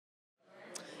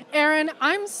Aron,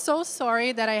 I'm so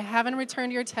sorry that I haven't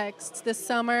returned your texts this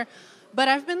summer, but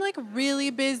I've been like really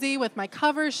busy with my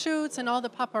cover shoots and all the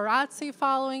paparazzi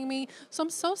following me, so I'm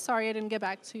so sorry I didn't get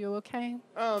back to you, okay?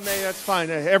 Oh, May, that's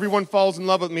fine. Everyone falls in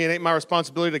love with me. It ain't my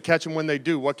responsibility to catch them when they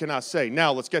do. What can I say?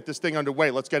 Now, let's get this thing underway.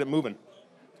 Let's get it moving.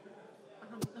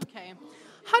 Okay.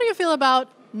 How do you feel about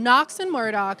Knox and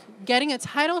Murdoch getting a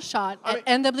title shot at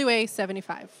NWA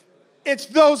 75? It's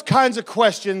those kinds of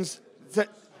questions that,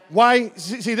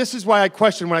 see, this is why I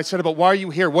questioned when I said about why are you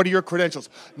here? What are your credentials?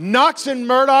 Knox and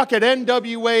Murdoch at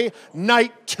NWA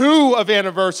Night 2 of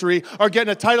Anniversary are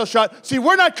getting a title shot. See,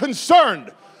 we're not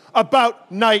concerned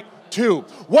about Night 2.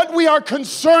 What we are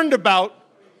concerned about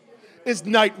is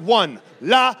Night 1,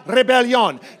 La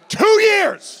Rebellion. 2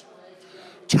 years!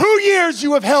 2 years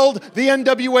you have held the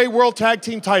NWA World Tag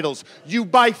Team titles. You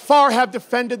by far have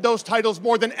defended those titles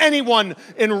more than anyone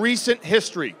in recent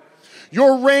history.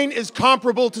 Your reign is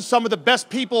comparable to some of the best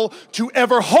people to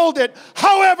ever hold it.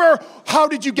 However, how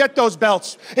did you get those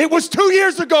belts? It was 2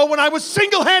 years ago when I was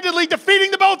single-handedly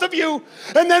defeating the both of you,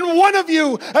 and then one of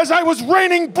you, as I was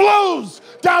raining blows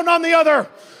down on the other,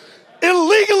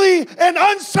 illegally and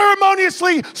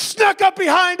unceremoniously snuck up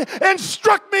behind and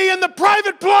struck me in the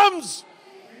private plums,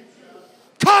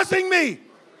 causing me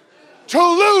to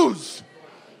lose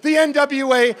the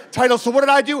NWA title. So what did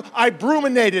I do? I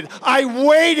bruminated. I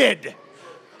waited.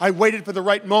 I waited for the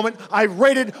right moment. I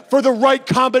waited for the right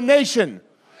combination.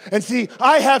 And see,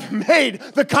 I have made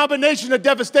the combination of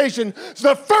devastation. So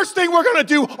the first thing we're going to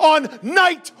do on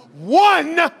Night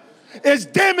 1 is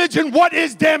damage. And what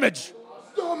is damage?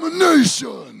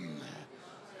 Domination.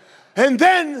 And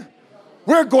then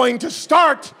we're going to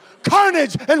start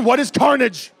carnage. And what is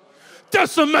carnage?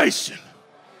 Decimation.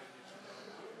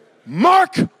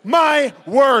 Mark my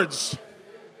words.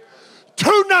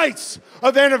 2 nights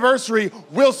of Anniversary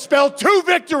will spell 2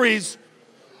 victories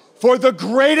for the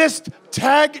greatest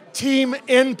tag team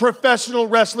in professional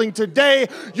wrestling today.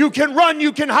 You can run,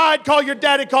 you can hide, call your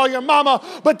daddy, call your mama,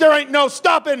 but there ain't no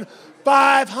stopping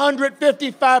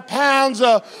 555 pounds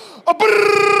of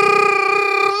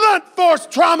blunt force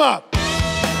trauma.